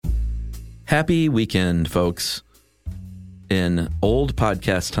Happy weekend, folks. In old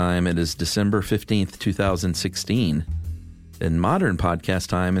podcast time, it is December 15th, 2016. In modern podcast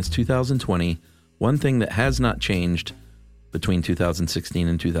time, it's 2020. One thing that has not changed between 2016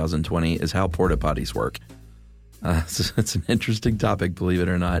 and 2020 is how porta-potties work. It's an interesting topic, believe it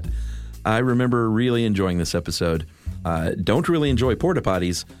or not. I remember really enjoying this episode. Don't really enjoy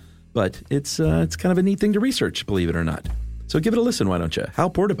porta-potties, but it's kind of a neat thing to research, believe it or not. So give it a listen, why don't you? How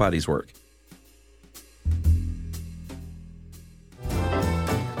porta-potties work.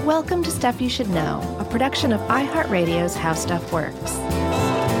 Welcome to Stuff You Should Know, a production of iHeartRadio's How Stuff Works.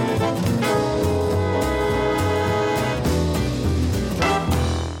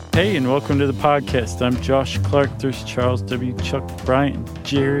 Hey, and welcome to the podcast. I'm Josh Clark. There's Charles W. Chuck Bryant,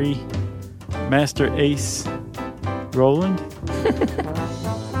 Jerry, Master Ace, Roland.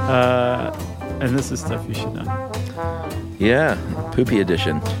 And this is Stuff You Should Know. Yeah, poopy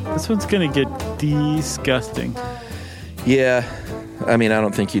edition. This one's going to get disgusting. Yeah, I mean, I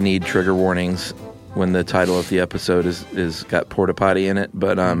don't think you need trigger warnings when the title of the episode is got porta potty in it,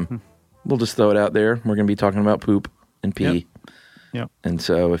 but we'll just throw it out there. We're going to be talking about poop and pee. Yep. And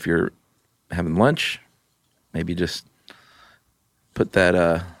so if you're having lunch, maybe just put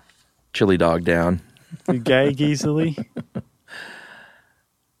that chili dog down. You gag easily.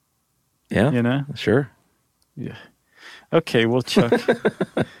 Yeah. You know? Sure. Yeah. Okay, well, Chuck,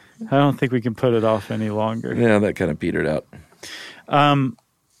 I don't think we can put it off any longer. Yeah, that kind of petered out.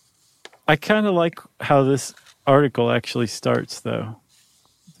 I kind of like how this article actually starts, though,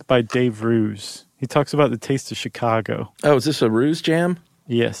 by Dave Ruse. He talks about the taste of Chicago. Oh, is this a Ruse jam?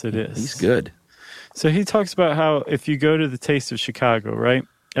 Yes, it is. He's good. So he talks about how if you go to the Taste of Chicago, right,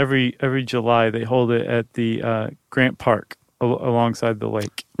 every July they hold it at the Grant Park alongside the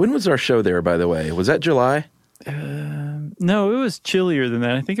lake. When was our show there, by the way? Was that July? No, it was chillier than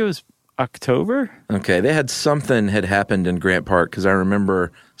that. I think it was October. Okay, they had something had happened in Grant Park because I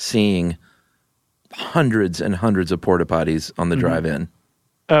remember seeing hundreds and hundreds of porta potties on the drive-in.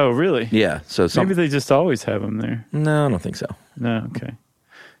 Oh, really? Yeah. So maybe they just always have them there. No, I don't think so. No, okay.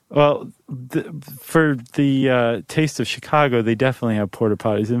 Well, for the Taste of Chicago, they definitely have porta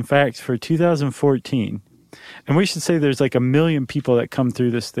potties. In fact, for 2014, and we should say there's like 1 million people that come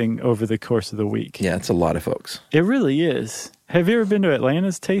through this thing over the course of the week. Yeah, it's a lot of folks. It really is. Have you ever been to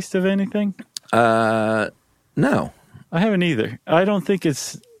Atlanta's Taste of anything? No. I haven't either. I don't think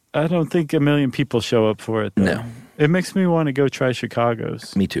 1 million people show up for it, though. No. It makes me want to go try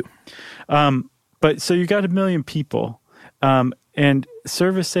Chicago's. Me too. But so you got 1 million people, and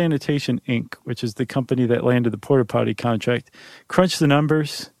Service Sanitation Inc., which is the company that landed the porta potty contract, crunched the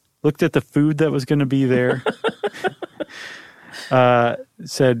numbers, looked at the food that was going to be there,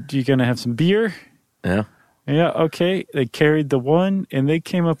 said, "You going to have some beer?" Yeah. Yeah, okay. They carried the one, and they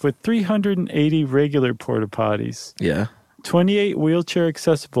came up with 380 regular porta potties. Yeah. 28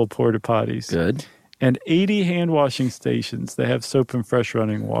 wheelchair-accessible porta potties. Good. And 80 hand-washing stations that have soap and fresh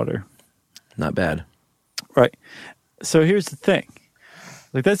running water. Not bad. Right. So here's the thing.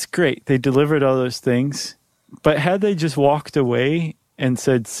 Like, that's great. They delivered all those things. But had they just walked away and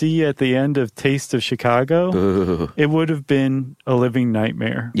said, "See you at the end of Taste of Chicago," Ooh. it would have been a living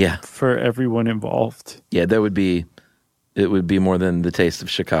nightmare for everyone involved. Yeah, it would be more than the Taste of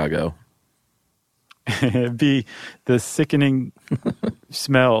Chicago. It'd be the sickening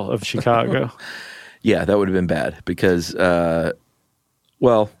smell of Chicago. Yeah, that would have been bad because,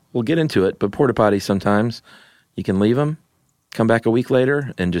 well, we'll get into it, but porta potties sometimes you can leave them, come back a week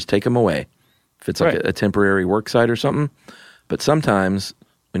later, and just take them away. If it's like a temporary work site or something. But sometimes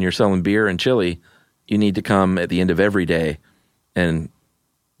when you're selling beer and chili, you need to come at the end of every day and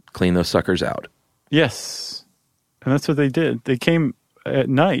clean those suckers out. Yes. And that's what they did. They came at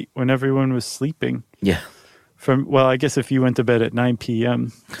night when everyone was sleeping. Yeah. I guess if you went to bed at 9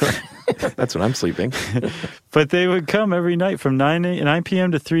 p.m. That's when I'm sleeping. But they would come every night from 9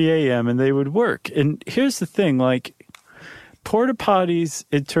 p.m. to 3 a.m. and they would work. And here's the thing, like, porta potties,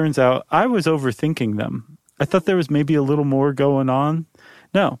 it turns out, I was overthinking them. I thought there was maybe a little more going on.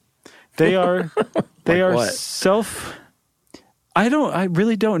 No. They are I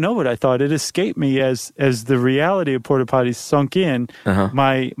really don't know what I thought. It escaped me as the reality of porta potties sunk in.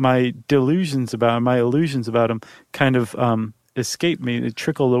 My delusions about them, my illusions about them kind of escaped me. It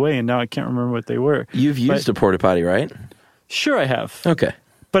trickled away, and now I can't remember what they were. You've used a porta potty, right? Sure, I have. Okay.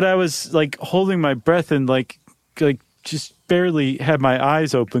 But I was like holding my breath and like just barely had my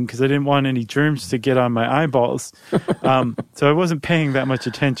eyes open because I didn't want any germs to get on my eyeballs. So I wasn't paying that much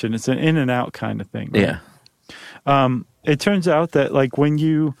attention. It's an in and out kind of thing. Right? Yeah. It turns out that like when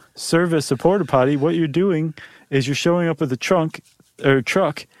you service a porta potty, what you're doing is you're showing up with a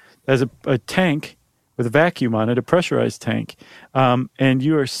truck as a tank with a vacuum on it, a pressurized tank, and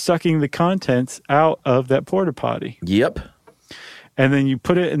you are sucking the contents out of that porta potty. Yep. And then you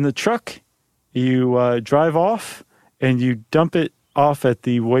put it in the truck, you drive off, and you dump it off at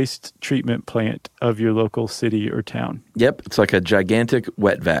the waste treatment plant of your local city or town. Yep. It's like a gigantic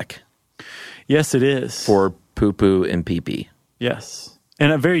wet vac. Yes, it is. For poo-poo and pee-pee. Yes.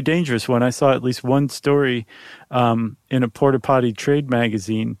 And a very dangerous one. I saw at least one story in a porta potty trade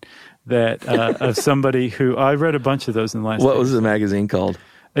magazine that of somebody who I read a bunch of those in the last. What was the magazine called?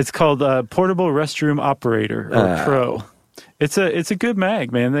 It's called Portable Restroom Operator or Pro. It's a good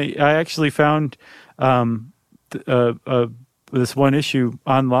mag, man. I actually found this one issue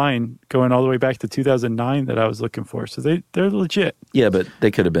online going all the way back to 2009 that I was looking for. So they're legit. Yeah, but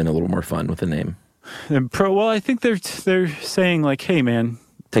they could have been a little more fun with the name. And Pro. Well, I think they're saying like, hey, man,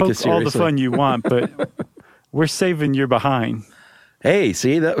 take poke all the fun you want, but we're saving your behind. Hey,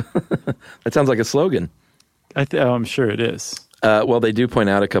 see that? That sounds like a slogan. I'm sure it is. Well, they do point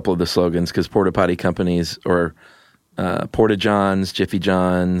out a couple of the slogans because porta potty companies or Porta Johns, Jiffy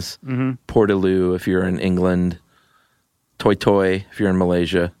Johns, Portaloo if you're in England, Toy Toy if you're in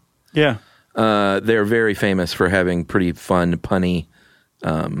Malaysia. Yeah. They're very famous for having pretty fun, punny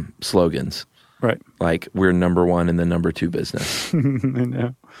slogans. Right. Like, we're number one in the number two business. I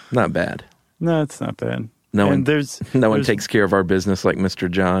know. Not bad. No, it's not bad. No one there's takes care of our business like Mr.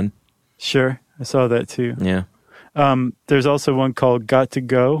 John. Sure. I saw that too. Yeah. There's also one called Got to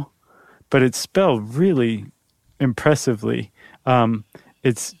Go, but it's spelled really impressively.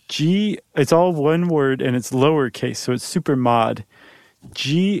 It's all one word and it's lowercase, so it's super mod.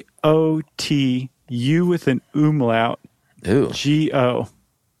 GOTU with an umlaut. Ooh. GO.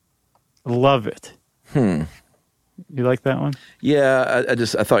 Love it. You like that one? Yeah, I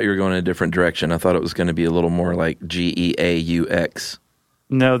thought you were going in a different direction. I thought it was going to be a little more like GEAUX.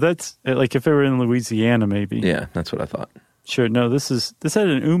 No, that's like if it were in Louisiana, maybe. Yeah, that's what I thought. Sure. No, this had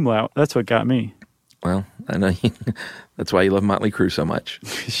an umlaut. That's what got me. Well, I know that's why you love Motley Crue so much.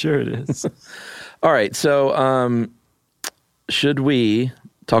 Sure it is. All right, so should we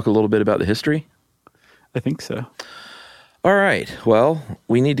talk a little bit about the history? I think so. All right. Well,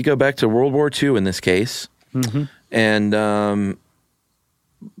 we need to go back to World War II in this case. Mm-hmm. And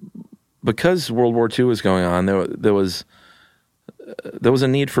because World War II was going on, there was a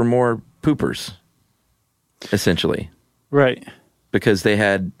need for more poopers, essentially. Right. Because they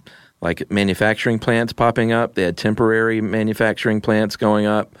had like manufacturing plants popping up. They had temporary manufacturing plants going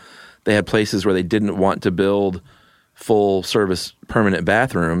up. They had places where they didn't want to build full service permanent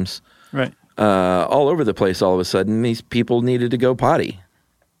bathrooms. Right. All over the place, all of a sudden, these people needed to go potty.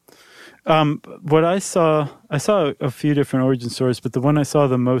 What I saw a few different origin stories, but the one I saw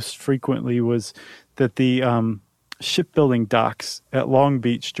the most frequently was that the shipbuilding docks at Long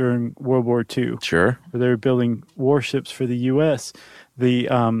Beach during World War II, sure, where they were building warships for the U.S., the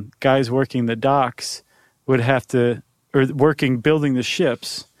guys working the docks building the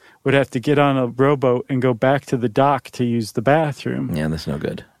ships, would have to get on a rowboat and go back to the dock to use the bathroom. Yeah, that's no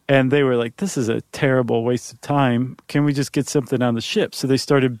good. And they were like, this is a terrible waste of time. Can we just get something on the ship? So they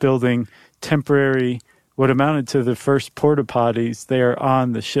started building temporary, what amounted to the first porta potties there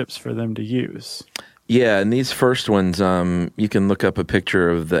on the ships for them to use. Yeah, and these first ones, you can look up a picture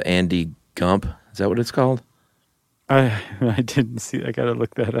of the Andy Gump. Is that what it's called? I didn't see. I got to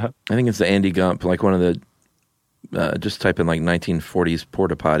look that up. I think it's the Andy Gump, like one of the, just type in like 1940s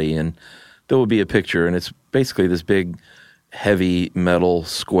porta potty, and there will be a picture, and it's basically this big, heavy metal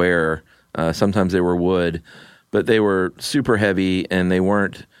square. Sometimes they were wood, but they were super heavy and they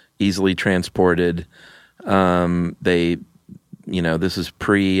weren't easily transported. This is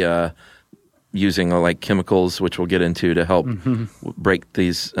pre using like chemicals, which we'll get into to help break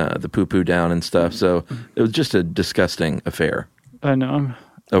these the poo-poo down and stuff. So it was just a disgusting affair. I know. I'm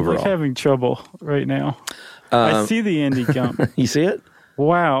overall like having trouble right now. I see the Andy Gump. You see it?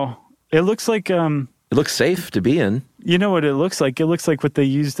 Wow. It looks like it looks safe to be in. You know what it looks like? It looks like what they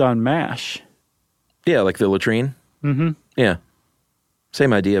used on MASH. Yeah, like the latrine. Mm-hmm. Yeah.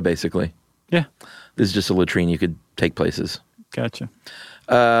 Same idea, basically. Yeah. This is just a latrine you could take places. Gotcha.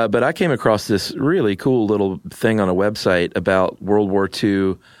 But I came across this really cool little thing on a website about World War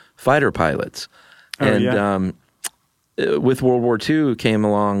II fighter pilots. With World War II came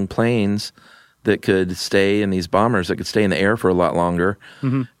along planes that could stay in these bombers that could stay in the air for a lot longer.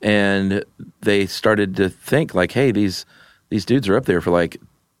 Mm-hmm. And they started to think like, hey, these dudes are up there for like,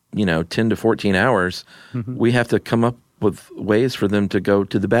 10 to 14 hours. Mm-hmm. We have to come up with ways for them to go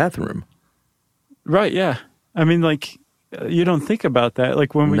to the bathroom. Right, yeah. I mean, like, you don't think about that.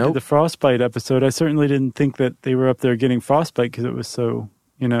 Like when we did the frostbite episode, I certainly didn't think that they were up there getting frostbite because it was so,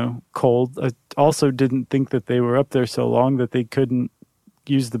 cold. I also didn't think that they were up there so long that they couldn't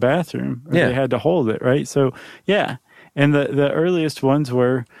use the bathroom. Or they had to hold it, right? So, yeah. And the earliest ones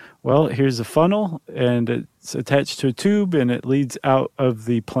were, well, here's a funnel, and it's attached to a tube, and it leads out of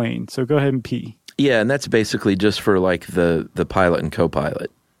the plane. So go ahead and pee. Yeah, and that's basically just for, like, the pilot and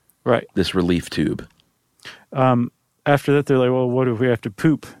co-pilot. Right. This relief tube. After that, they're like, well, what if we have to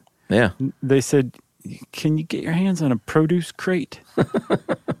poop? Yeah. They said, can you get your hands on a produce crate?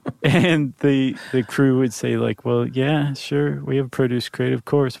 And the crew would say, like, well, yeah, sure, we have a produce crate, of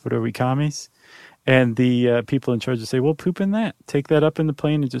course. What are we, commies? And the people in charge would say, well, poop in that. Take that up in the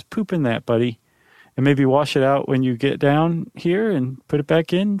plane and just poop in that, buddy. And maybe wash it out when you get down here and put it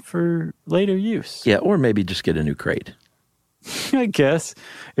back in for later use. Yeah, or maybe just get a new crate. I guess,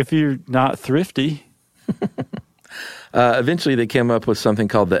 if you're not thrifty. Eventually, they came up with something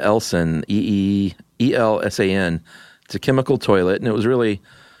called the Elsan, E-L-S-A-N. It's a chemical toilet, and it was really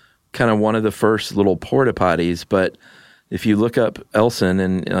kind of one of the first little porta-potties. But if you look up Elsan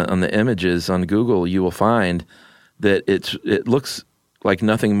and on the images on Google, you will find that it looks like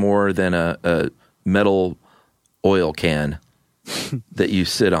nothing more than a metal oil can that you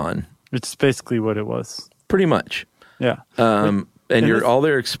sit on. It's basically what it was. Pretty much. Yeah. And you're all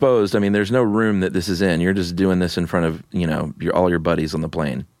there exposed. I mean, there's no room that this is in. You're just doing this in front of, all your buddies on the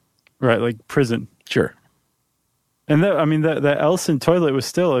plane. Right, like prison. Sure. And the Elsan toilet was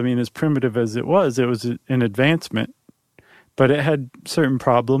still, as primitive as it was an advancement. But it had certain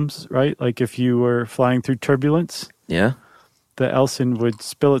problems, right? Like if you were flying through turbulence. Yeah. The Elsan would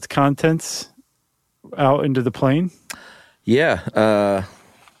spill its contents out into the plane. Yeah.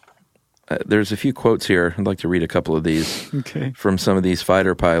 There's a few quotes here. I'd like to read a couple of these from some of these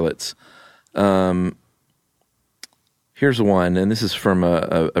fighter pilots. Here's one, and this is from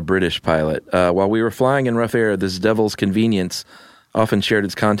a British pilot. While we were flying in rough air, this devil's convenience often shared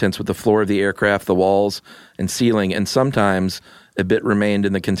its contents with the floor of the aircraft, the walls, and ceiling, and sometimes a bit remained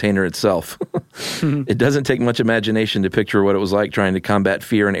in the container itself. It doesn't take much imagination to picture what it was like trying to combat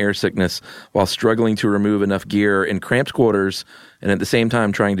fear and air sickness while struggling to remove enough gear in cramped quarters and at the same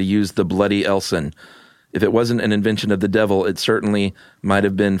time trying to use the bloody Elsan. If it wasn't an invention of the devil, it certainly might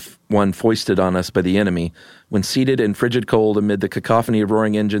have been one foisted on us by the enemy. When seated in frigid cold amid the cacophony of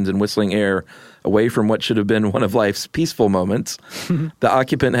roaring engines and whistling air, away from what should have been one of life's peaceful moments, the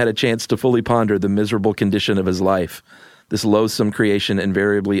occupant had a chance to fully ponder the miserable condition of his life. This loathsome creation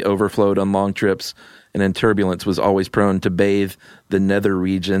invariably overflowed on long trips, and in turbulence was always prone to bathe the nether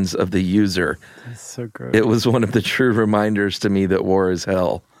regions of the user. That's so gross. It was one of the true reminders to me that war is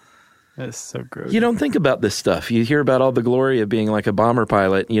hell. That's so gross. You don't think about this stuff. You hear about all the glory of being like a bomber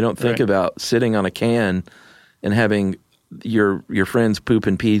pilot. You don't think about sitting on a can and having your friends poop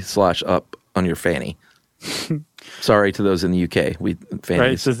and pee slosh up on your fanny. Sorry to those in the UK.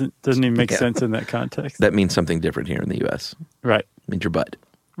 Fannies. Right, doesn't even make sense in that context. That means something different here in the US. Right. It means your butt.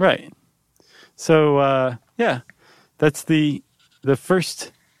 Right. So, that's the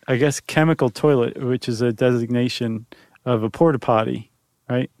first, I guess, chemical toilet, which is a designation of a porta-potty,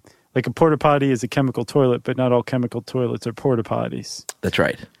 right? Like a porta-potty is a chemical toilet, but not all chemical toilets are porta-potties. That's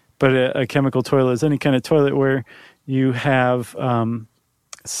right. But a chemical toilet is any kind of toilet where you have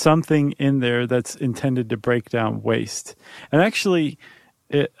something in there that's intended to break down waste. And actually,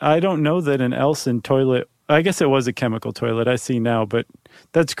 I don't know that an Elsan toilet, I guess it was a chemical toilet, I see now, but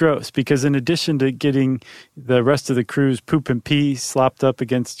that's gross because in addition to getting the rest of the crew's poop and pee slopped up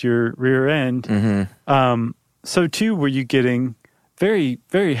against your rear end, so too were you getting very,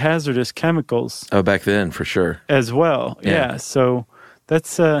 very hazardous chemicals. Oh, back then, for sure. As well. Yeah. So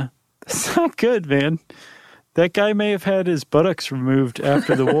that's not good, man. That guy may have had his buttocks removed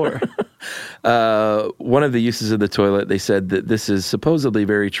after the war. One of the uses of the toilet, they said that this is supposedly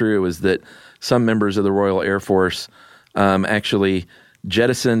very true, is that some members of the Royal Air Force actually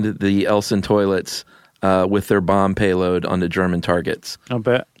jettisoned the Elsan toilets with their bomb payload onto German targets. I'll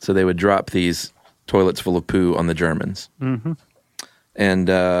bet. So they would drop these toilets full of poo on the Germans. Mm-hmm. And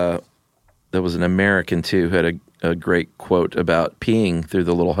there was an American, too, who had a great quote about peeing through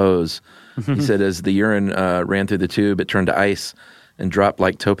the little hose. He said, as the urine ran through the tube, it turned to ice and dropped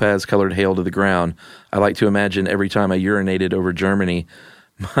like topaz-colored hail to the ground. I like to imagine every time I urinated over Germany,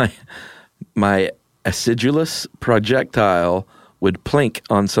 my acidulous projectile would plink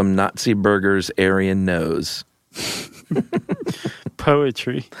on some Nazi burger's Aryan nose.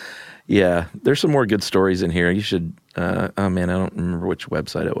 Poetry. Yeah, there's some more good stories in here. You should, oh man, I don't remember which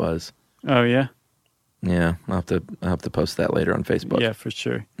website it was. Oh, yeah? Yeah, I'll have to post that later on Facebook. Yeah, for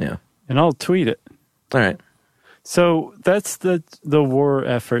sure. Yeah. And I'll tweet it. All right. So that's the war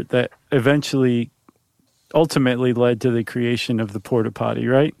effort that eventually ultimately led to the creation of the porta potty,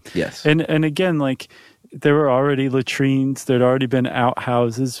 right? Yes. And again, like there were already latrines, there'd already been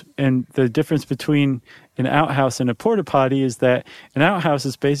outhouses, and the difference between an outhouse and a porta potty is that an outhouse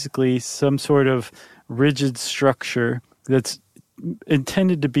is basically some sort of rigid structure that's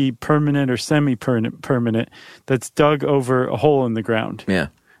intended to be permanent or semi-permanent that's dug over a hole in the ground. Yeah.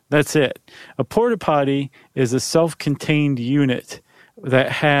 That's it. A porta potty is a self-contained unit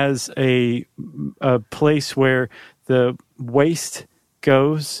that has a place where the waste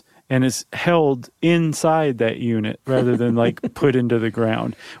goes and is held inside that unit rather than like put into the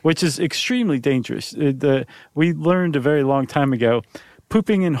ground, which is extremely dangerous. We learned a very long time ago,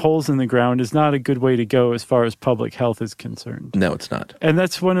 pooping in holes in the ground is not a good way to go as far as public health is concerned. No, it's not. And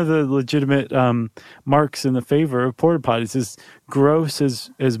that's one of the legitimate marks in the favor of porta potties. As gross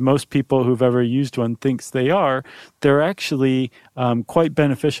as most people who've ever used one thinks they are, they're actually quite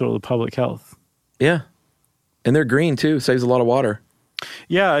beneficial to public health. Yeah. And they're green too. Saves a lot of water.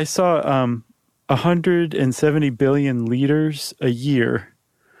 Yeah, I saw 170 billion liters a year,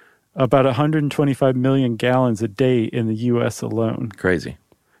 about 125 million gallons a day in the U.S. alone. Crazy.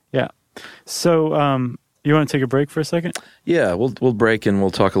 Yeah. So you want to take a break for a second? Yeah, we'll break and we'll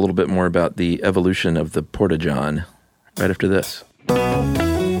talk a little bit more about the evolution of the Porta-John right after this.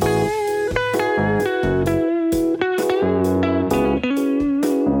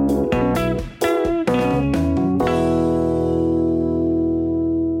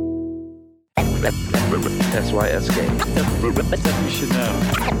 SYSK. You should know.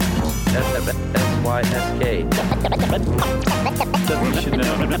 SYSK. You should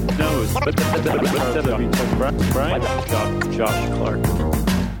know. Brian. Josh Clark.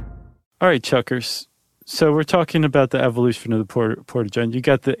 All right, Chuckers. So we're talking about the evolution of the Porta-John. You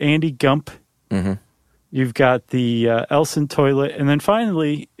got the Andy Gump. Mm-hmm. You've got the Elson toilet. And then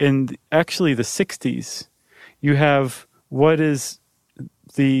finally, in actually the 60s, you have what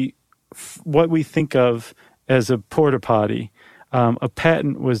we think of as a porta potty. A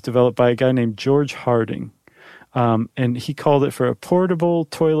patent was developed by a guy named George Harding, and he called it for a portable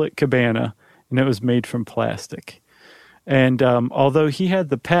toilet cabana, and it was made from plastic. And although he had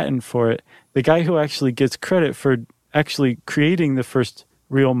the patent for it, the guy who actually gets credit for actually creating the first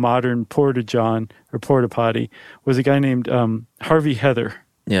real modern Porta-John or porta potty was a guy named Harvey Heather.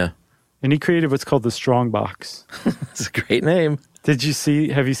 Yeah. And he created what's called the Strong Box. It's a great name. Have you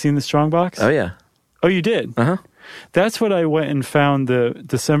seen the Strong Box? Oh, yeah. Oh, you did? Uh-huh. That's what I went and found the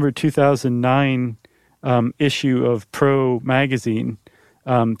December 2009 issue of Pro magazine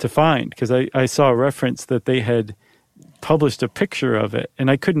to find, because I saw a reference that they had published a picture of it,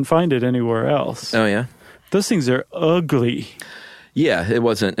 and I couldn't find it anywhere else. Oh, yeah? Those things are ugly. Yeah, it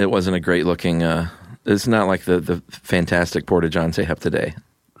wasn't a great looking, it's not like the fantastic Porta-Johns they have today.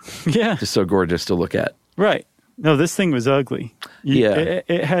 Yeah. Just so gorgeous to look at. Right. No, this thing was ugly. Yeah.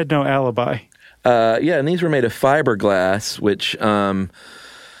 It had no alibi. Yeah, and these were made of fiberglass, which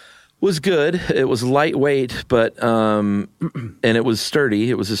was good. It was lightweight, but and it was sturdy.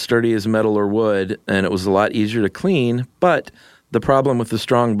 It was as sturdy as metal or wood, and it was a lot easier to clean. But the problem with the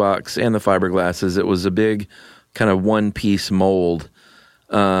Strong Box and the fiberglass is it was a big kind of one-piece mold.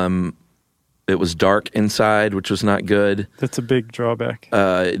 It was dark inside, which was not good. That's a big drawback.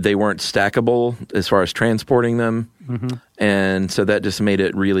 They weren't stackable as far as transporting them. Mm-hmm. And so that just made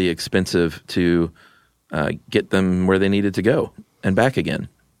it really expensive to get them where they needed to go and back again.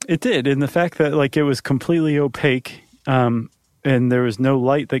 It did. And the fact that like it was completely opaque and there was no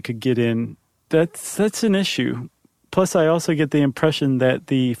light that could get in, that's an issue. Plus, I also get the impression that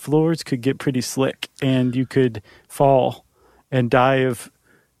the floors could get pretty slick and you could fall and die of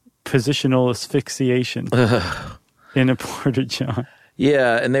positional asphyxiation in a Porta-John.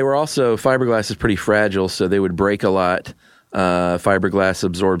 Yeah, and they were also, fiberglass is pretty fragile, so they would break a lot. Fiberglass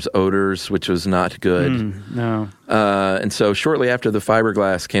absorbs odors, which was not good. No. And so shortly after the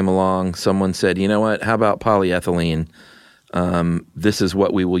fiberglass came along, someone said, you know what, how about polyethylene? This is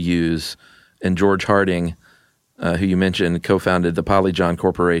what we will use. And George Harding, who you mentioned, co-founded the Poly-John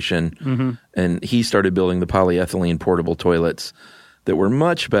Corporation, and he started building the polyethylene portable toilets that were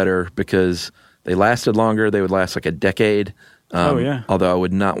much better because they lasted longer. They would last like a decade. Yeah. Although I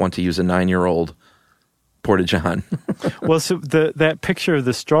would not want to use a 9-year-old Porta-John. Well, so that picture of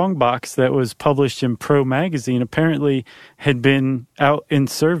the Strong Box that was published in Pro magazine apparently had been out in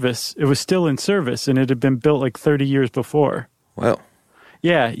service. It was still in service, and it had been built like 30 years before. Well.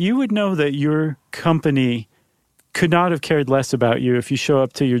 Yeah, you would know that your company could not have cared less about you if you show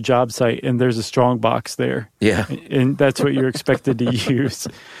up to your job site and there's a Strong Box there. Yeah. And that's what you're expected to use.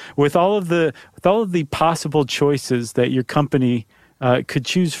 With all of the possible choices that your company could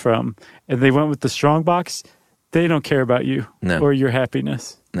choose from, and they went with the strong box, they don't care about you or your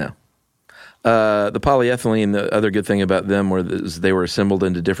happiness. No. The polyethylene, the other good thing about them was they were assembled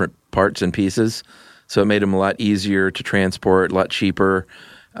into different parts and pieces, so it made them a lot easier to transport, a lot cheaper,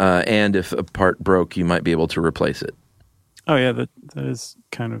 and if a part broke, you might be able to replace it. Oh, yeah, that is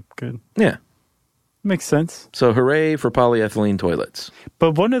kind of good. Yeah. Makes sense. So hooray for polyethylene toilets.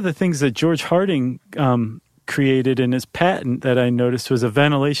 But one of the things that George Harding created in his patent that I noticed was a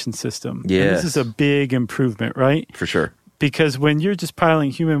ventilation system. Yes. And this is a big improvement, right? For sure. Because when you're just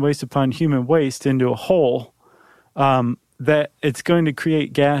piling human waste upon human waste into a hole, that it's going to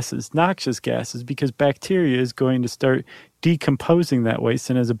create gases, noxious gases, because bacteria is going to start decomposing that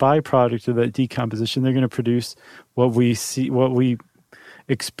waste. And as a byproduct of that decomposition, they're going to produce what we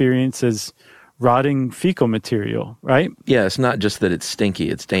experience as rotting fecal material, right? Yeah, it's not just that it's stinky,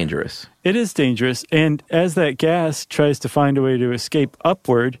 it's dangerous. It is dangerous. And as that gas tries to find a way to escape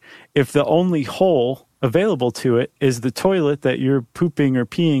upward, if the only hole available to it is the toilet that you're pooping or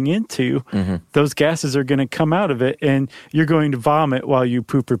peeing into, those gases are going to come out of it, and you're going to vomit while you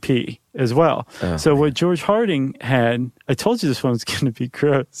poop or pee as well. So what George Harding had, I told you this one was going to be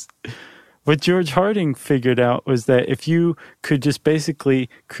gross. What George Harding figured out was that if you could just basically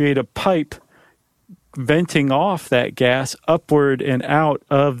create a pipe venting off that gas upward and out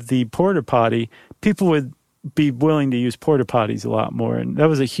of the porta potty, people would be willing to use porta potties a lot more, and that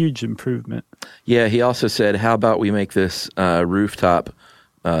was a huge improvement. Yeah, he also said, how about we make this rooftop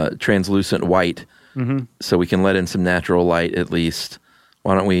translucent white so we can let in some natural light at least.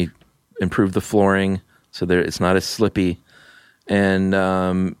 Why don't we improve the flooring so that it's not as slippy,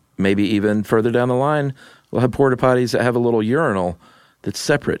 and maybe even further down the line, we'll have porta potties that have a little urinal that's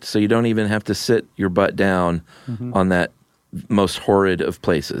separate, so you don't even have to sit your butt down on that most horrid of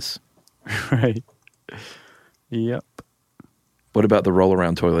places. Right. Yep. What about the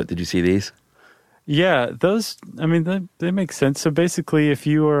roll-around toilet? Did you see these? Yeah, those, I mean, they make sense. So basically, if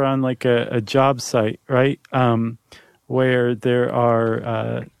you are on like a job site, right, where there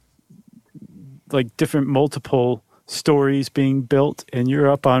are like different multiple stories being built and you're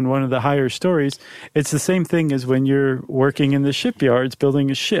up on one of the higher stories, it's the same thing as when you're working in the shipyards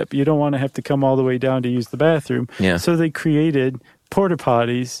building a ship. You don't want to have to come all the way down to use the bathroom. Yeah. So they created porta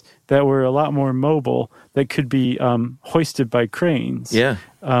potties that were a lot more mobile that could be hoisted by cranes. Yeah.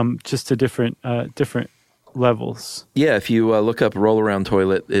 Just to different levels. Yeah, if you look up roll-around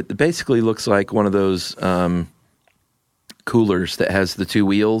toilet, it basically looks like one of those coolers that has the two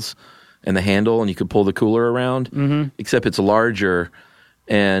wheels and the handle, and you could pull the cooler around, except it's larger,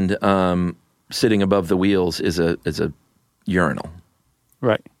 and sitting above the wheels is a urinal.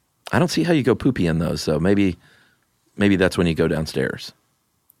 Right. I don't see how you go poopy in those, though. Maybe that's when you go downstairs.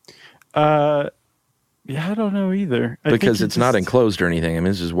 Yeah, I don't know either. Because it's not enclosed or anything. I mean,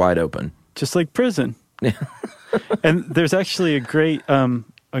 it's just wide open. Just like prison. Yeah. And there's actually a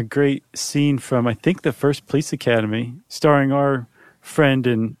great scene from, I think, the first Police Academy, starring our friend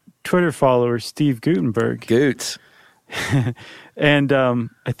and Twitter follower, Steve Gutenberg. Goots. And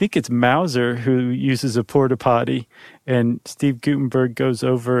I think it's Mauser who uses a porta potty, and Steve Gutenberg goes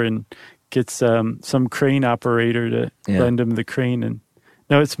over and gets some crane operator to lend him the crane. And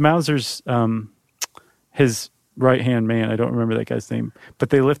no, it's Mauser's his right-hand man. I don't remember that guy's name. But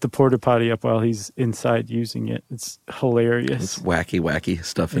they lift the porta potty up while he's inside using it. It's hilarious. It's wacky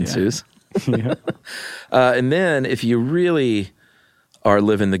stuff ensues. Yeah. And then if you really are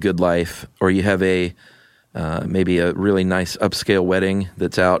living the good life, or you have maybe a really nice upscale wedding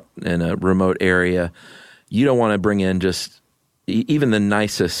that's out in a remote area, you don't want to bring in just even the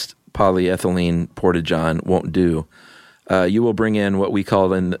nicest polyethylene porta-john won't do. You will bring in what we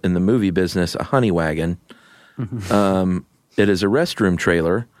call in the movie business a honey wagon. It is a restroom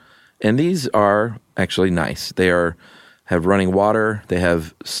trailer, and these are actually nice. They have running water, they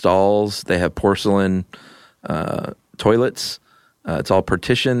have stalls, they have porcelain toilets. It's all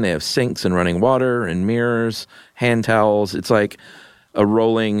partitioned. They have sinks and running water and mirrors, hand towels. It's like a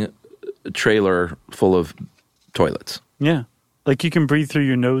rolling trailer full of toilets. Yeah. Like you can breathe through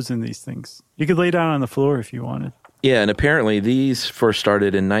your nose in these things. You could lay down on the floor if you wanted. Yeah, and apparently these first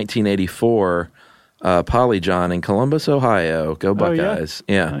started in 1984, Polyjohn in Columbus, Ohio. Go Buckeyes.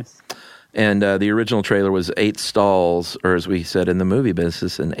 Oh, yeah. Nice. And the original trailer was 8 stalls, or as we said in the movie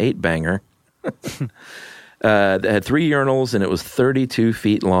business, an 8-banger. It had 3 urinals, and it was 32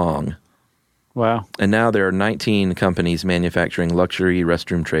 feet long. Wow. And now there are 19 companies manufacturing luxury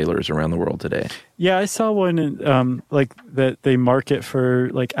restroom trailers around the world today. Yeah, I saw one like that they market for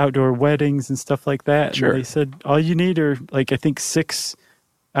like outdoor weddings and stuff like that. Sure. And they said all you need are like I think 6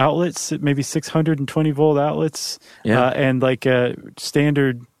 outlets, maybe 620 volt outlets, Yeah. and like a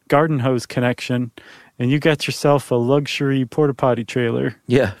standard garden hose connection, and you got yourself a luxury porta potty trailer.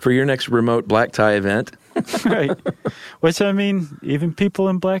 Yeah, for your next remote black tie event. Right. Which, I mean, even people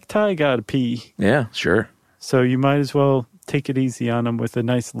in black tie gotta pee. Yeah, sure. So you might as well take it easy on them with a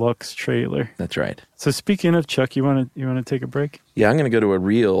nice Lux trailer. That's right. So speaking of, Chuck, you want to take a break? Yeah, I'm going to go to a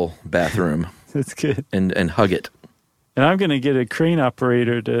real bathroom That's good. and hug it. And I'm going to get a crane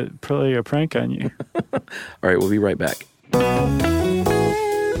operator to play a prank on you. All right, we'll be right back.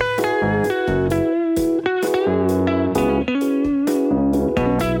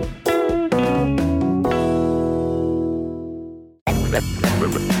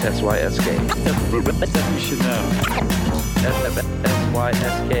 SYSK. You should know.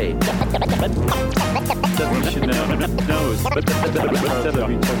 SYSK. You should know.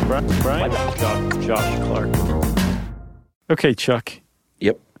 Brian? Josh Clark. Okay, Chuck.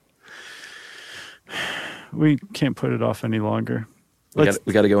 Yep. We can't put it off any longer. We got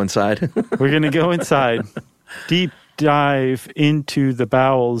to go inside. We're going to go inside. Deep dive into the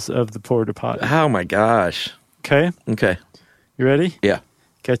bowels of the porta potty. Oh, my gosh. Okay? Okay. You ready? Yeah.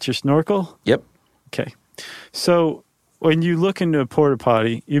 Got your snorkel? Yep. Okay. So when you look into a porta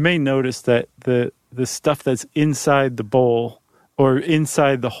potty, you may notice that the stuff that's inside the bowl or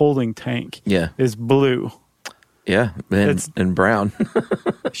inside the holding tank is blue. Yeah, and brown.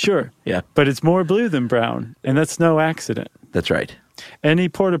 Sure. Yeah. But it's more blue than brown, and that's no accident. That's right. Any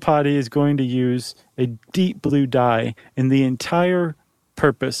porta potty is going to use a deep blue dye, and the entire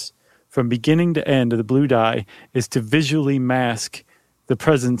purpose from beginning to end of the blue dye is to visually mask the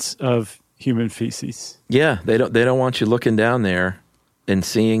presence of human feces. Yeah, they don't want you looking down there and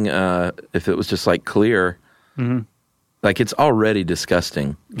seeing if it was just like clear. Mm-hmm. Like it's already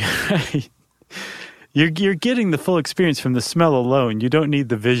disgusting. Right. You're getting the full experience from the smell alone. You don't need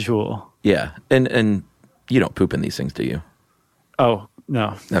the visual. Yeah, and you don't poop in these things, do you? Oh,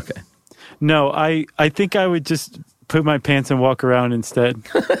 no. Okay. No, I think I would just put my pants and walk around instead.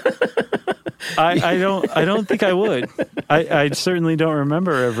 I don't think I would. I certainly don't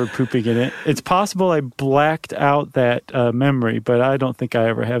remember ever pooping in it. It's possible I blacked out that memory, but I don't think I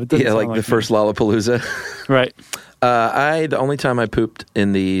ever have. It Yeah, like the first Lollapalooza. Right. The only time I pooped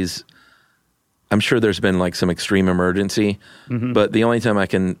in these, I'm sure there's been like some extreme emergency, but the only time I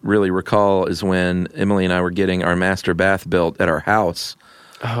can really recall is when Emily and I were getting our master bath built at our house.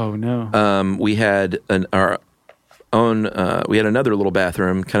 Oh, no. We had our own, we had another little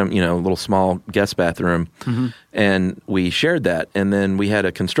bathroom, kind of, a little small guest bathroom, and we shared that. And then we had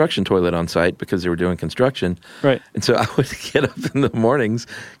a construction toilet on site because they were doing construction. Right. And so I would get up in the mornings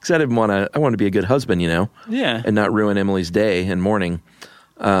because I wanted to be a good husband, Yeah. and not ruin Emily's day and morning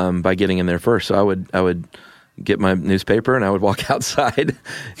by getting in there first. So I would get my newspaper and I would walk outside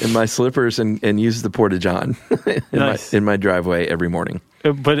in my slippers and use the Porta-John in my driveway every morning.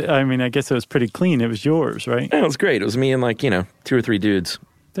 But, I mean, I guess it was pretty clean. It was yours, right? Yeah, it was great. It was me and 2 or 3 dudes.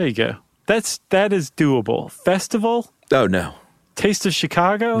 There you go. That is doable. Festival? Oh, no. Taste of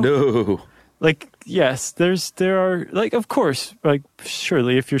Chicago? No. Yes, there are, of course,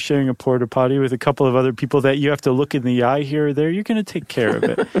 surely if you're sharing a porta potty with a couple of other people that you have to look in the eye here or there, you're going to take care of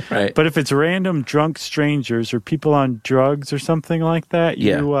it. Right. But if it's random drunk strangers or people on drugs or something like that,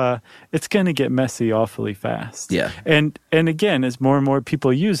 it's going to get messy awfully fast. Yeah. And again, as more and more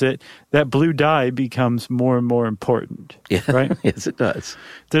people use it, that blue dye becomes more and more important. Yeah. Right? Yes, it does.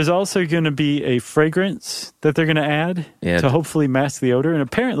 There's also going to be a fragrance that they're going to add to hopefully mask the odor. And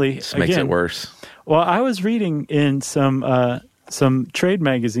apparently, just makes it worse. Well, I was reading in some trade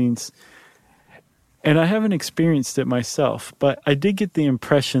magazines, and I haven't experienced it myself, but I did get the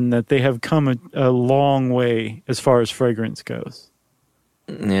impression that they have come a long way as far as fragrance goes.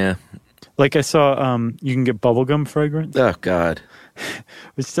 Yeah. Like I saw, you can get bubblegum fragrance. Oh, God.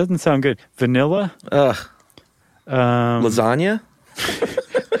 Which doesn't sound good. Vanilla. Ugh. Lasagna?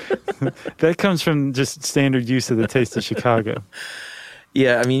 That comes from just standard use of the Taste of Chicago.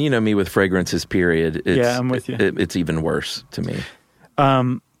 Yeah, I mean, you know me with fragrances, period. I'm with you. It's even worse to me.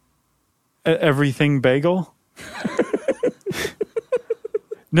 Everything bagel?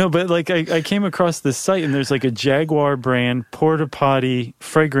 No, but I came across this site and there's a Jaguar brand porta potty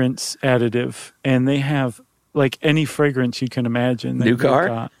fragrance additive, and they have any fragrance you can imagine. New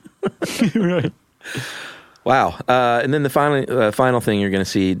car? Right. Wow. And then the final thing you're going to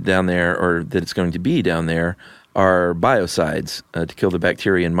see down there, or that it's going to be down there, are biocides to kill the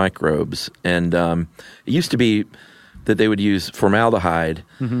bacteria and microbes. And it used to be that they would use formaldehyde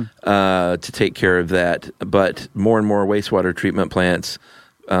to take care of that, but more and more wastewater treatment plants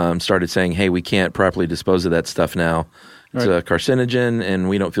started saying, hey, we can't properly dispose of that stuff now, It's a carcinogen, and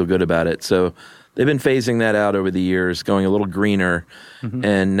we don't feel good about it. So they've been phasing that out over the years, going a little greener. Mm-hmm.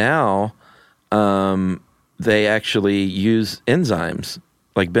 And now they actually use enzymes,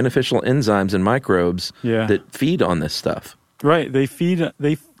 like beneficial enzymes and microbes that feed on this stuff. Right. They feed.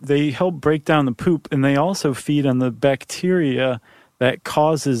 They help break down the poop, and they also feed on the bacteria that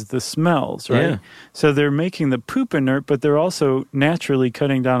causes the smells, right? Yeah. So they're making the poop inert, but they're also naturally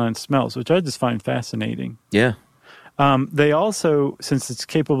cutting down on smells, which I just find fascinating. Yeah. They also, since it's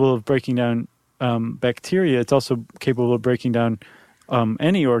capable of breaking down bacteria, it's also capable of breaking down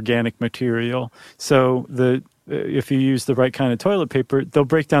any organic material. So if you use the right kind of toilet paper, they'll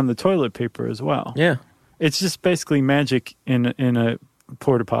break down the toilet paper as well. Yeah. It's just basically magic in a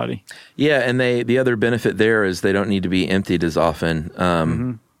porta potty. Yeah, and the other benefit there is they don't need to be emptied as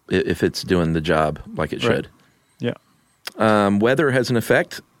often if it's doing the job like it should. Yeah. Weather has an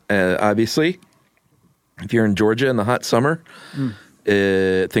effect, obviously. If you're in Georgia in the hot summer,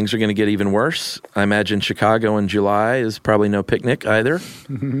 things are going to get even worse. I imagine Chicago in July is probably no picnic either.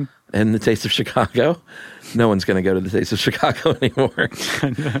 Mm-hmm. And the Taste of Chicago, no one's going to go to the Taste of Chicago anymore.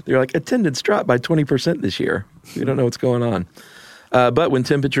 They're like, attendance dropped by 20% this year. We don't know what's going on. But when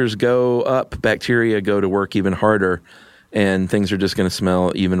temperatures go up, bacteria go to work even harder, and things are just going to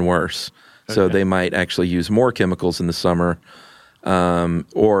smell even worse. Okay. So they might actually use more chemicals in the summer,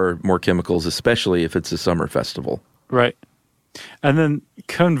 or more chemicals, especially if it's a summer festival. Right. And then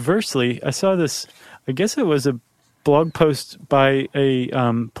conversely, I saw this, I guess it was a blog post by a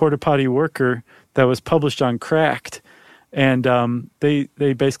porta potty worker that was published on Cracked, and they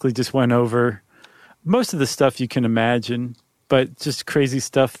basically just went over most of the stuff you can imagine, but just crazy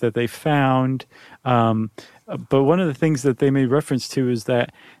stuff that they found. But one of the things that they made reference to is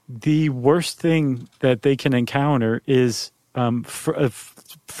that the worst thing that they can encounter is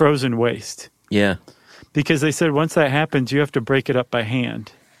frozen waste. Yeah. Because they said once that happens, you have to break it up by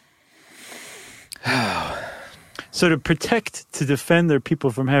hand. So to defend their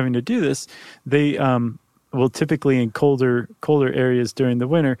people from having to do this, they will typically in colder areas during the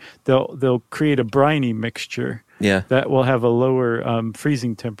winter, they'll create a briny mixture. Yeah. That will have a lower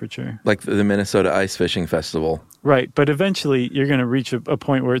freezing temperature. Like the Minnesota Ice Fishing Festival. Right, but eventually you're going to reach a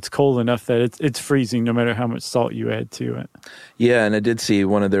point where it's cold enough that it's freezing no matter how much salt you add to it. Yeah, and I did see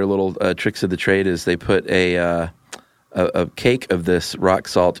one of their little tricks of the trade is they put a cake of this rock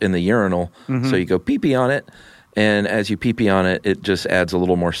salt in the urinal. Mm-hmm. So you go pee-pee on it, and as you pee-pee on it, it just adds a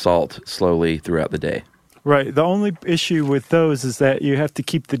little more salt slowly throughout the day. Right. The only issue with those is that you have to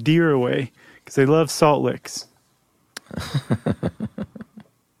keep the deer away because they love salt licks.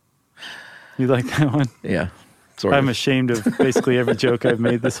 You like that one? Yeah. I'm ashamed of basically every joke I've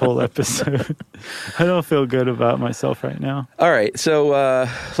made this whole episode. I don't feel good about myself right now. All right. So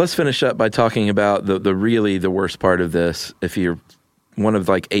let's finish up by talking about the really the worst part of this. If you're one of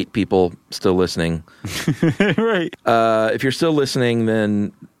like 8 people still listening. Right. If you're still listening,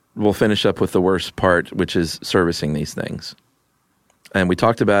 then we'll finish up with the worst part, which is servicing these things. And we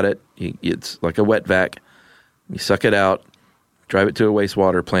talked about it. It's like a wet vac. You suck it out, drive it to a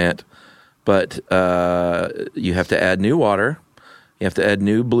wastewater plant, but you have to add new water. You have to add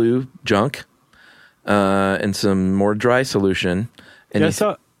new blue junk and some more dry solution. And I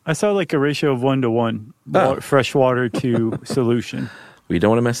saw like a ratio of 1-to-1, fresh water to solution. We don't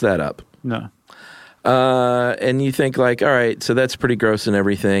want to mess that up. No. And you think like, all right, so that's pretty gross and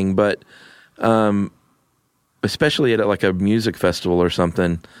everything, but especially at like a music festival or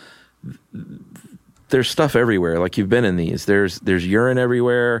something, there's stuff everywhere. Like you've been in these. There's urine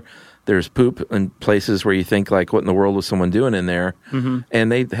everywhere. There's poop in places where you think like, what in the world was someone doing in there? Mm-hmm.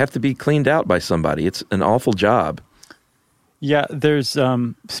 And they have to be cleaned out by somebody. It's an awful job. Yeah, there's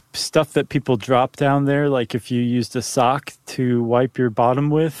stuff that people drop down there. Like if you used a sock to wipe your bottom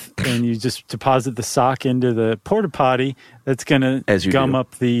with and you just deposit the sock into the porta potty, that's going to gum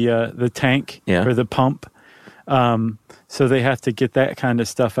up the tank or the pump. So they have to get that kind of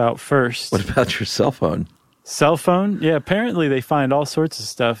stuff out first. What about your cell phone? Cell phone? Yeah, apparently they find all sorts of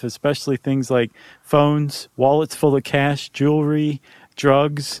stuff, especially things like phones, wallets full of cash, jewelry,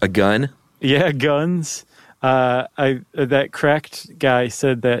 drugs. A gun? Yeah, guns. That Cracked guy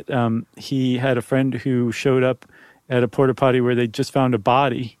said that he had a friend who showed up at a porta potty where they just found a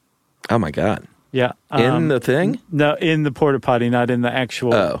body. Oh, my God. Yeah. In the thing? No, in the porta potty, not in the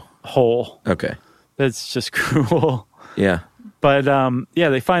actual hole. Okay. That's just cruel. Yeah. But,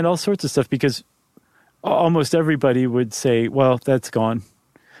 they find all sorts of stuff because almost everybody would say, well, that's gone.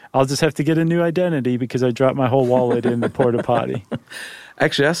 I'll just have to get a new identity because I dropped my whole wallet in the porta potty.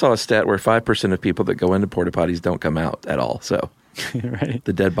 Actually, I saw a stat where 5% of people that go into porta potties don't come out at all. So right.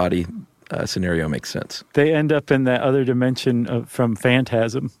 The dead body scenario makes sense. They end up in that other dimension from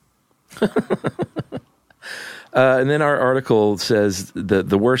Phantasm. And then our article says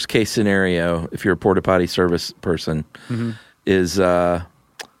the worst case scenario, if you're a porta potty service person, is that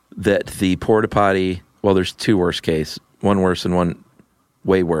the porta potty. Well, there's two worst case, one worse and one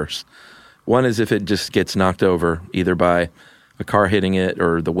way worse. One is if it just gets knocked over, either by a car hitting it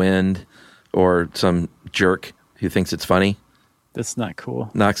or the wind or some jerk who thinks it's funny. That's not cool.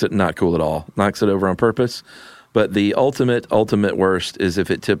 Not cool at all. Knocks it over on purpose. But the ultimate worst is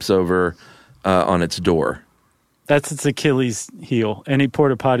if it tips over on its door. That's its Achilles heel. Any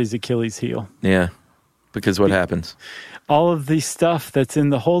porta potty's Achilles heel. Yeah, because what happens? All of the stuff that's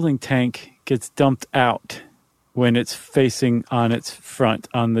in the holding tank gets dumped out when it's facing on its front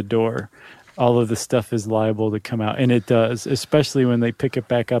on the door. All of the stuff is liable to come out, and it does, especially when they pick it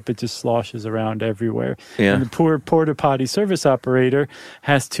back up. It just sloshes around everywhere. Yeah. And the poor porta potty service operator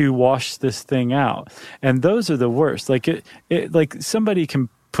has to wash this thing out, and those are the worst. Like like somebody can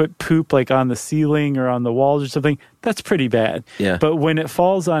put poop like on the ceiling or on the walls or something. That's pretty bad. Yeah. But when it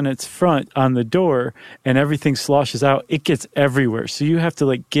falls on its front on the door and everything sloshes out, it gets everywhere. So you have to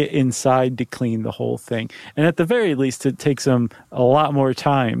like get inside to clean the whole thing. And at the very least, it takes them a lot more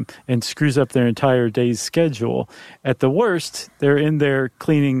time and screws up their entire day's schedule. At the worst, they're in there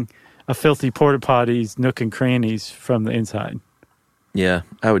cleaning a filthy porta potty's nook and crannies from the inside. Yeah,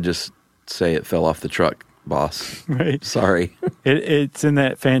 I would just say it fell off the truck, boss. Right. Sorry. It's in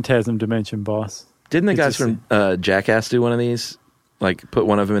that Phantasm dimension, boss. Didn't the guys from Jackass do one of these? Like put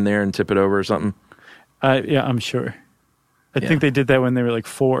one of them in there and tip it over or something? Yeah, I'm sure. I think they did that when they were like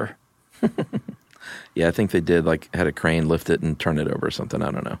 4. Yeah, I think they did, like had a crane lift it and turn it over or something.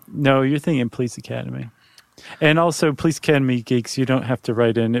 I don't know. No, you're thinking Police Academy. And also Police Academy geeks, you don't have to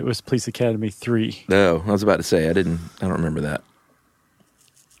write in. It was Police Academy 3. No, I was about to say, I don't remember that.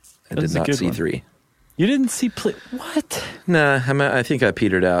 I did not see 3. You didn't see what? Nah, I think I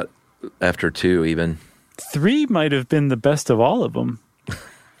petered out after 2 even. 3 might have been the best of all of them.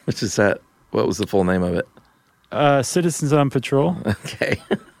 Which is that? What was the full name of it? Citizens on Patrol. Okay.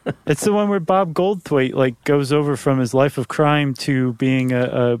 It's the one where Bob Goldthwait like goes over from his life of crime to being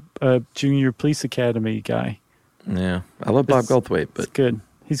a junior police academy guy. Yeah, I love Bob Goldthwait, but it's good.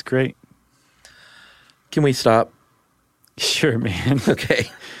 He's great. Can we stop? Sure, man.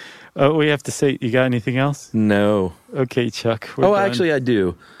 Okay. Oh, we have to say, you got anything else? No. Okay, Chuck. We're done. Actually, I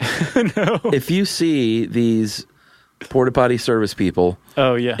do. No. If you see these porta potty service people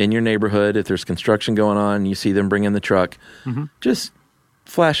in your neighborhood, if there's construction going on, you see them bring in the truck, just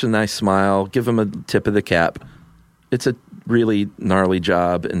flash a nice smile, give them a tip of the cap. It's a really gnarly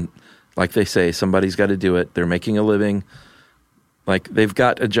job, and like they say, somebody's got to do it. They're making a living. Like, they've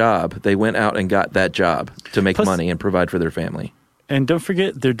got a job. They went out and got that job to make money and provide for their family. And don't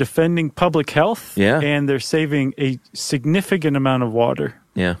forget, they're defending public health. Yeah. And they're saving a significant amount of water.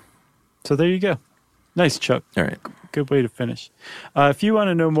 Yeah. So there you go. Nice, Chuck. All right. Good way to finish. If you want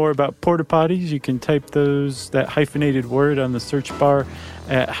to know more about porta potties, you can type that hyphenated word on the search bar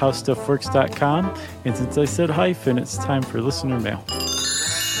at howstuffworks.com. And since I said hyphen, it's time for listener mail.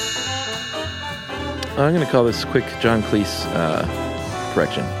 I'm going to call this quick John Cleese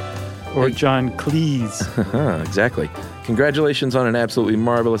correction. Or John Cleese. Exactly. Congratulations on an absolutely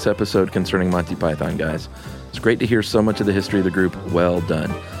marvelous episode concerning Monty Python, guys. It's great to hear so much of the history of the group. Well done.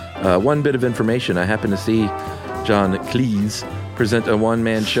 One bit of information. I happened to see John Cleese present a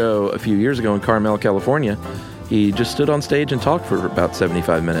one-man show a few years ago in Carmel, California. He just stood on stage and talked for about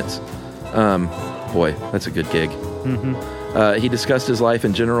 75 minutes. Boy, that's a good gig. Mm-hmm. He discussed his life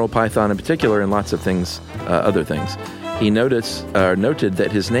in general, Python in particular, and lots of things, other things. He noted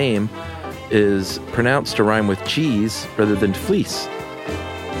that his name is pronounced to rhyme with cheese rather than fleece.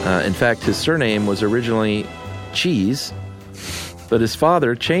 In fact, his surname was originally Cheese, but his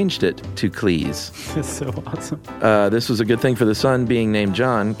father changed it to Cleese. That's so awesome. This was a good thing for the son being named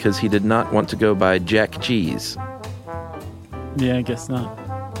John because he did not want to go by Jack Cheese. Yeah, I guess not.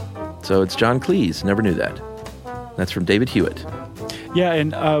 So it's John Cleese. Never knew that. That's from David Hewitt. Yeah,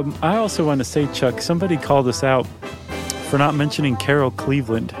 and I also want to say, Chuck, somebody called us out for not mentioning Carol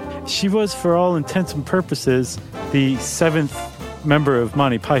Cleveland. She was, for all intents and purposes, the 7th member of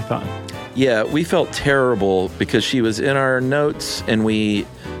Monty Python. Yeah, we felt terrible because she was in our notes and we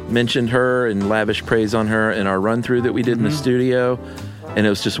mentioned her and lavish praise on her in our run-through that we did in the studio. And it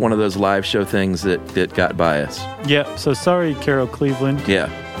was just one of those live show things that got by us. Yeah, so sorry, Carol Cleveland. Yeah.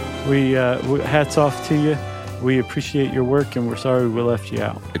 We hats off to you. We appreciate your work and we're sorry we left you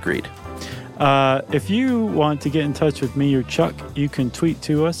out. Agreed. If you want to get in touch with me or Chuck, you can tweet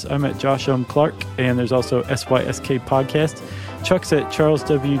to us. I'm at Josh M. Clark, and there's also SYSK Podcast. Chuck's at Charles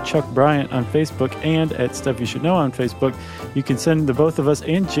W. Chuck Bryant on Facebook and at Stuff You Should Know on Facebook. You can send the both of us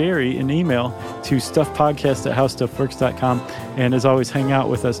and Jerry an email to stuffpodcast@howstuffworks.com. And as always, hang out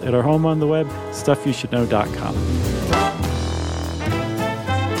with us at our home on the web, stuffyoushouldknow.com.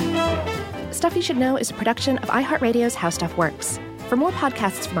 Stuff You Should Know is a production of iHeartRadio's How Stuff Works. For more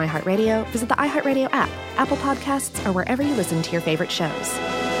podcasts from iHeartRadio, visit the iHeartRadio app, Apple Podcasts, or wherever you listen to your favorite shows.